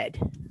my cred.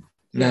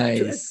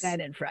 Nice. To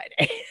in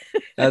Friday.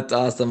 That's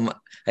awesome.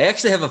 I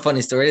actually have a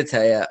funny story to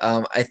tell you.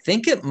 I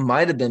think it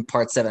might have been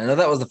part 7. I know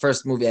that was the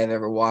first movie I've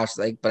ever watched,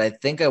 but I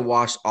think I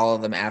watched all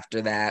of them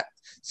after that.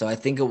 So I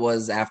think it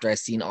was after I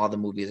seen all the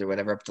movies or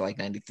whatever, up to like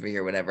 93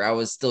 or whatever. I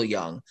was still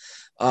young.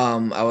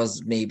 I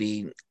was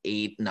maybe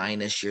 8,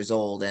 9-ish years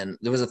old, and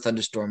there was a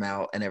thunderstorm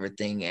out and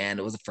everything, and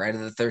it was a Friday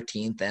the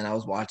 13th, and I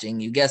was watching,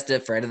 you guessed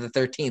it, Friday the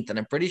 13th, and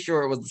I'm pretty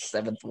sure it was the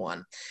 7th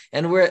one.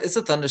 And it's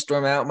a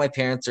thunderstorm out. My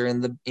parents are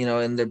in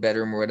in their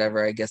bedroom or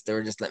whatever. I guess they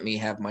were just letting me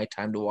have my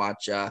time to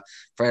watch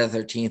Friday the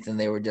 13th, and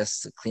they were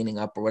just cleaning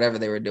up or whatever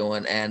they were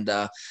doing. And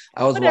I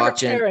was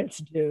watching. Parents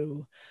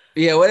do.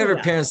 Yeah, whatever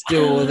parents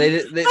do.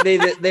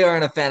 They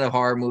aren't a fan of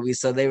horror movies,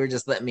 so they were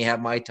just letting me have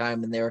my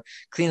time, and they were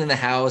cleaning the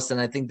house, and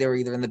I think they were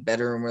either in the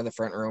bedroom or the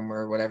front room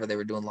or whatever. They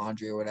were doing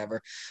laundry or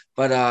whatever.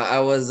 But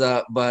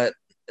but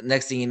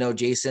next thing you know,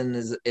 Jason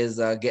is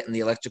getting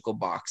the electrical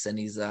box, and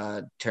he's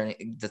turn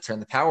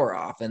the power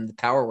off, and the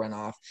power went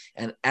off,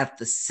 and at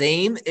the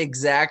same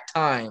exact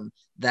time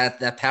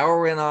that power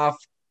went off,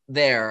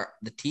 the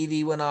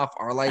TV went off,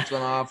 our lights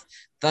went off,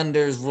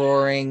 thunder's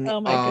roaring,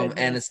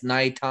 and it's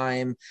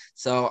nighttime.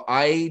 So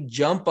I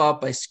jump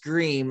up, I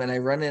scream, and I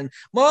run in,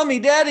 "Mommy,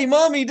 Daddy,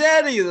 Mommy,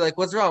 Daddy." They're like,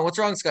 "What's wrong? What's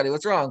wrong, Scotty?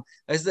 What's wrong?"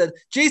 I said,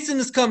 "Jason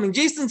is coming.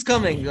 Jason's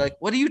coming." They're like,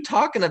 "What are you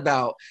talking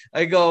about?"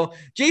 I go,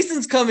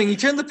 "Jason's coming. He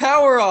turned the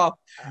power off."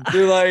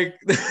 They're like,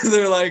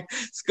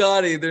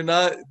 "Scotty,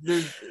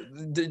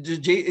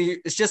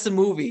 it's just a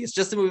movie. It's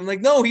just a movie." I'm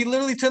like, "No, he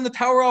literally turned the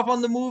power off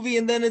on the movie,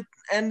 and then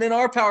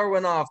our power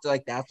went off." They're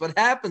like, "That's what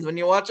happens when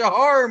you watch a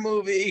horror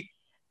movie."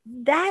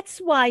 That's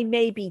why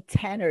maybe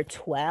 10 or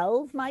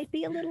 12 might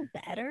be a little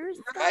better.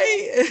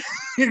 Right.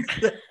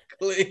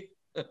 Exactly.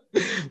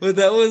 But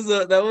that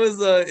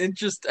was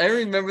interesting. I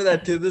remember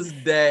that to this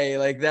day.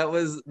 Like that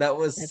was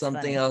that's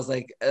something funny. I was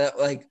like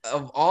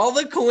of all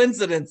the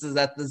coincidences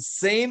at the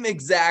same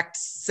exact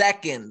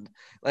second,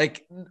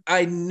 like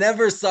I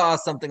never saw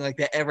something like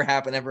that ever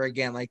happen ever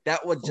again. Like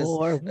that was just,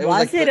 or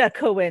was it a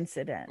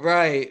coincidence?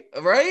 Right.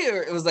 Or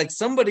it was like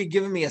somebody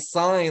giving me a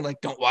sign, like,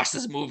 "Don't watch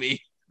this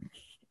movie."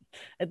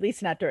 At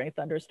least not during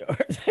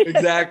thunderstorms.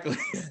 Exactly.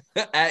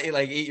 At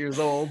like 8 years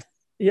old.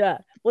 Yeah.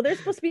 Well, there's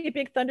supposed to be a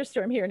big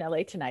thunderstorm here in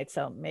LA tonight,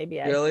 so maybe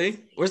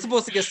Really? We're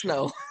supposed to get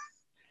snow.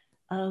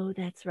 Oh,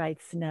 that's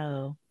right,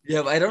 snow.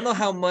 Yeah, but I don't know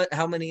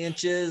how many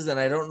inches, and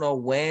I don't know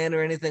when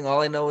or anything.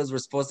 All I know is we're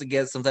supposed to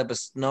get some type of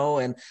snow,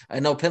 and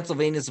I know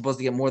Pennsylvania is supposed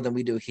to get more than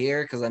we do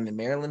here because I'm in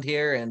Maryland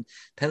here, and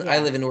I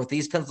live in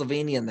Northeast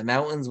Pennsylvania in the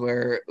mountains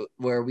where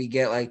we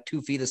get like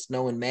 2 feet of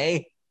snow in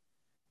May.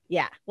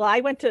 Yeah. Well,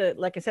 I went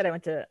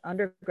to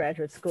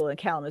undergraduate school in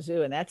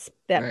Kalamazoo, and that's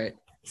that right.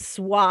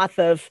 swath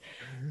of,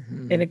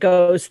 and it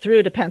goes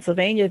through to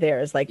Pennsylvania.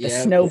 There is like the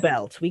snow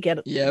belt. We get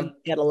a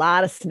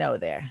lot of snow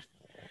there.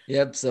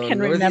 Yep. So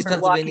Northeast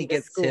Pennsylvania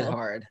gets hit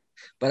hard.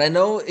 But I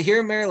know here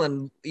in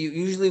Maryland,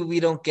 usually we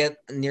don't get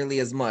nearly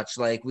as much.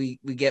 Like we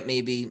get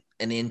maybe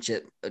an inch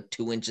at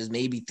 2 inches,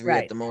 maybe three at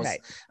Right, the most. right.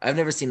 I've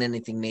never seen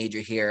anything major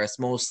here. It's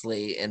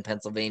mostly in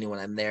Pennsylvania when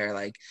I'm there.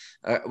 Like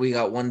we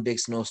got one big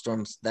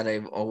snowstorm that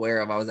I'm aware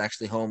of. I was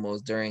actually home. It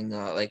was during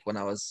like when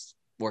I was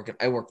working.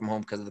 I work from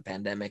home because of the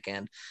pandemic,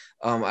 and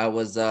I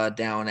was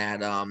down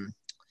at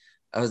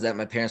I was at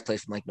my parents'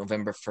 place from like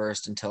November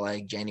 1st until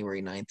like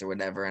January 9th or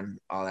whatever and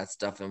all that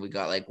stuff. And we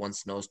got like one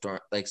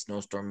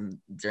snowstorm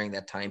during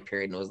that time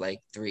period. And it was like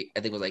I think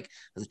it was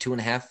it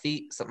 2.5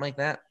 feet, something like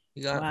that.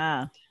 You got,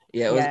 Wow.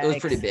 yeah, it was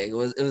pretty Yikes. big.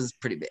 It was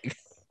pretty big.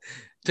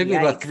 Took me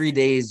about Yikes. 3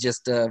 days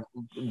just to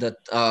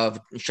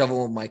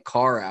shovel my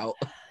car out.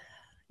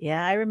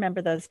 Yeah, I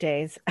remember those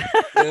days.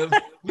 Yep.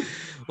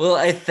 Well,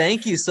 I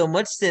thank you so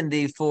much,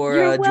 Cindy, for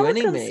You're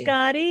joining welcome, me.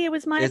 Scotty. It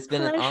was my It's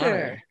been an honor.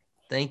 pleasure.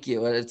 Thank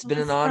you. It's It been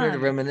an was honor to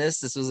fun. reminisce.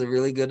 This was a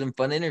really good and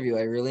fun interview.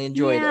 I really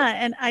enjoyed it. Yeah,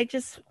 and I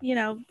just,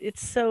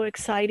 it's so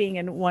exciting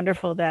and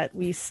wonderful that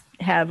we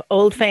have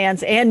old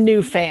fans and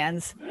new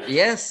fans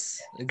Yes,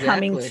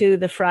 coming exactly. to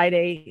the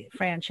Friday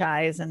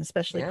franchise, and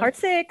especially Yeah. part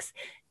six.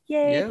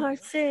 Yay, Yeah.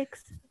 part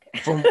six.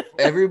 From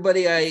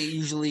everybody I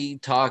usually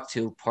talk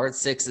to, part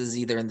six is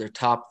either in their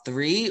top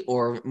three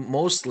or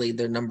mostly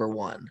their number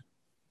one.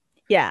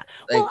 Yeah.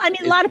 Well, Like I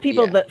mean, a lot of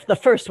people, yeah, the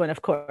first one,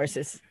 of course,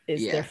 is their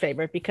yeah.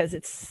 favorite because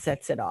it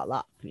sets it all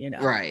up.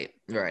 Right,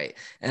 right.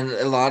 And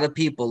a lot of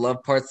people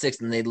love part six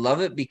and they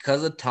love it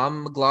because of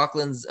Tom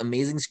McLaughlin's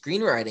amazing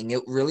screenwriting.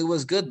 It really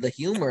was good. The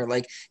humor,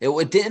 like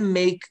it didn't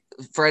make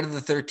Friday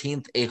the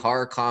 13th a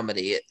horror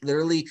comedy. It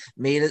literally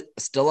made it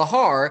still a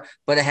horror,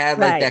 but it had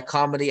like Right. that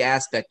comedy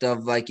aspect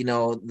of like,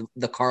 the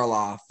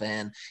Karloff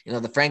and,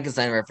 the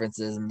Frankenstein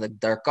references and the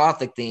dark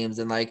gothic themes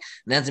and like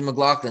Nancy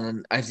McLaughlin.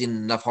 And I've seen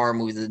enough horror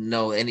movies to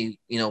know any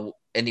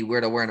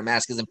weirdo wearing a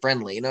mask isn't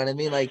friendly. You know what I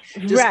mean? Like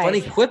just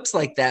funny Right. quips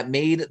like that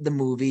made the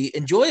movie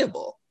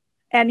enjoyable.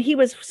 And he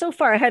was so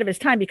far ahead of his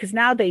time because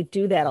now they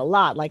do that a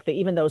lot, like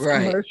even those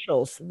Right.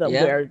 commercials, Yep.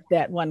 where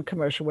that one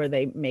commercial where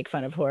they make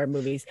fun of horror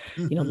movies.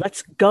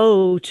 Let's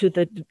go to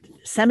the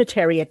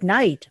cemetery at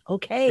night.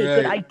 Okay,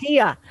 good Right.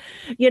 idea.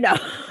 You know,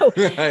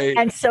 Right.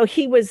 and so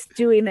he was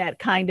doing that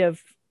kind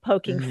of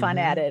poking fun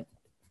at Mhm. it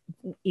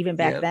even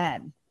back Yep.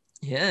 then.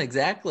 Yeah,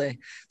 exactly.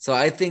 So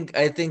I think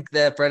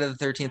that Friday the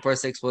 13th Part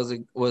 6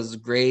 was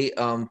great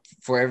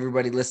for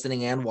everybody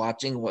listening and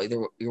watching,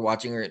 whether you're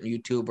watching or on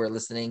YouTube or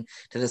listening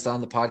to this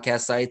on the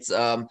podcast sites.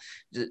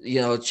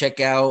 Check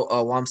out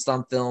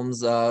Womstomp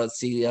Films,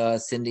 see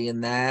Cindy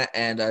in that,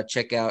 and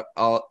check out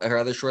all her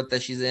other short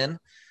that she's in.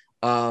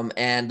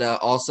 And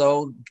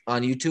also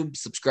on YouTube,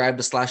 subscribe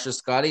to Slasher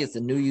Scotty. It's a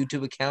new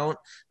YouTube account,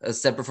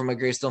 separate from my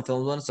Greystone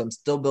Films one. So I'm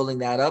still building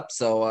that up.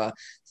 So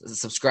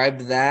subscribe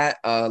to that.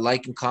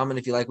 Like and comment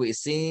if you like what you've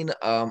seen.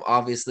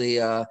 Obviously,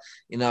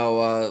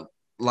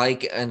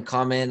 like and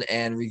comment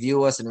and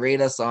review us and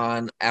rate us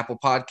on Apple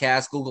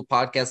Podcasts, Google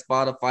Podcasts,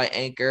 Spotify,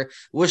 Anchor,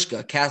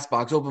 Wishka,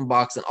 Castbox,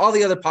 OpenBox, and all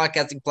the other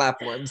podcasting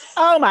platforms.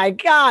 Oh my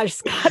gosh,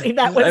 Scotty,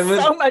 that was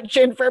so much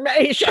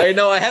information. I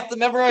know. I have to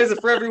memorize it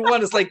for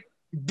everyone. It's like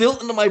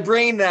built into my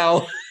brain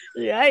now.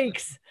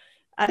 Yikes.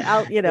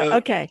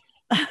 Okay.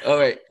 All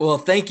right. Well,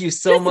 thank you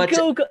so much.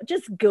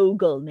 Just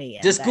Google me.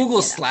 Just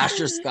Google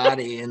Slasher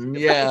Scotty, and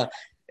yeah,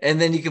 and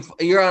then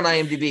you're on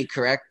IMDb,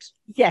 correct?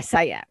 Yes,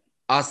 I am.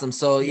 Awesome.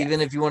 So even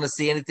if you want to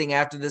see anything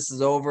after this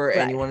is over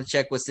and you want to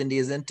check what Cindy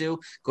is into,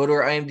 go to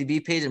her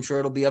IMDb page. I'm sure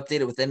it'll be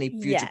updated with any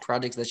future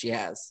projects that she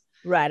has.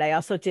 Right. I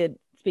also did,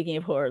 speaking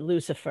of horror,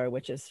 Lucifer,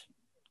 which is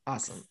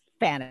awesome.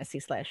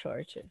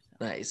 Fantasy/horror too.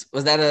 So. Nice.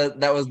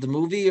 That was the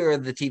movie or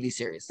the TV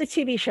series? The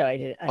TV show I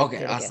did. Okay,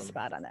 did awesome. A guest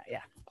spot on that.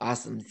 Yeah.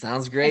 Awesome.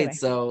 Sounds great. Anyway,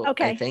 so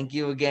I thank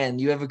you again.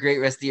 You have a great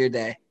rest of your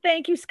day.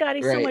 Thank you,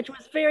 Scotty, so much. It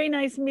was very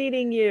nice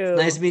meeting you.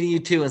 It's nice meeting you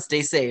too, and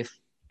stay safe.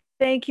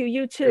 Thank you.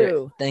 You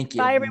too. Right. Thank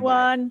you. Bye,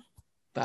 everyone. Bye.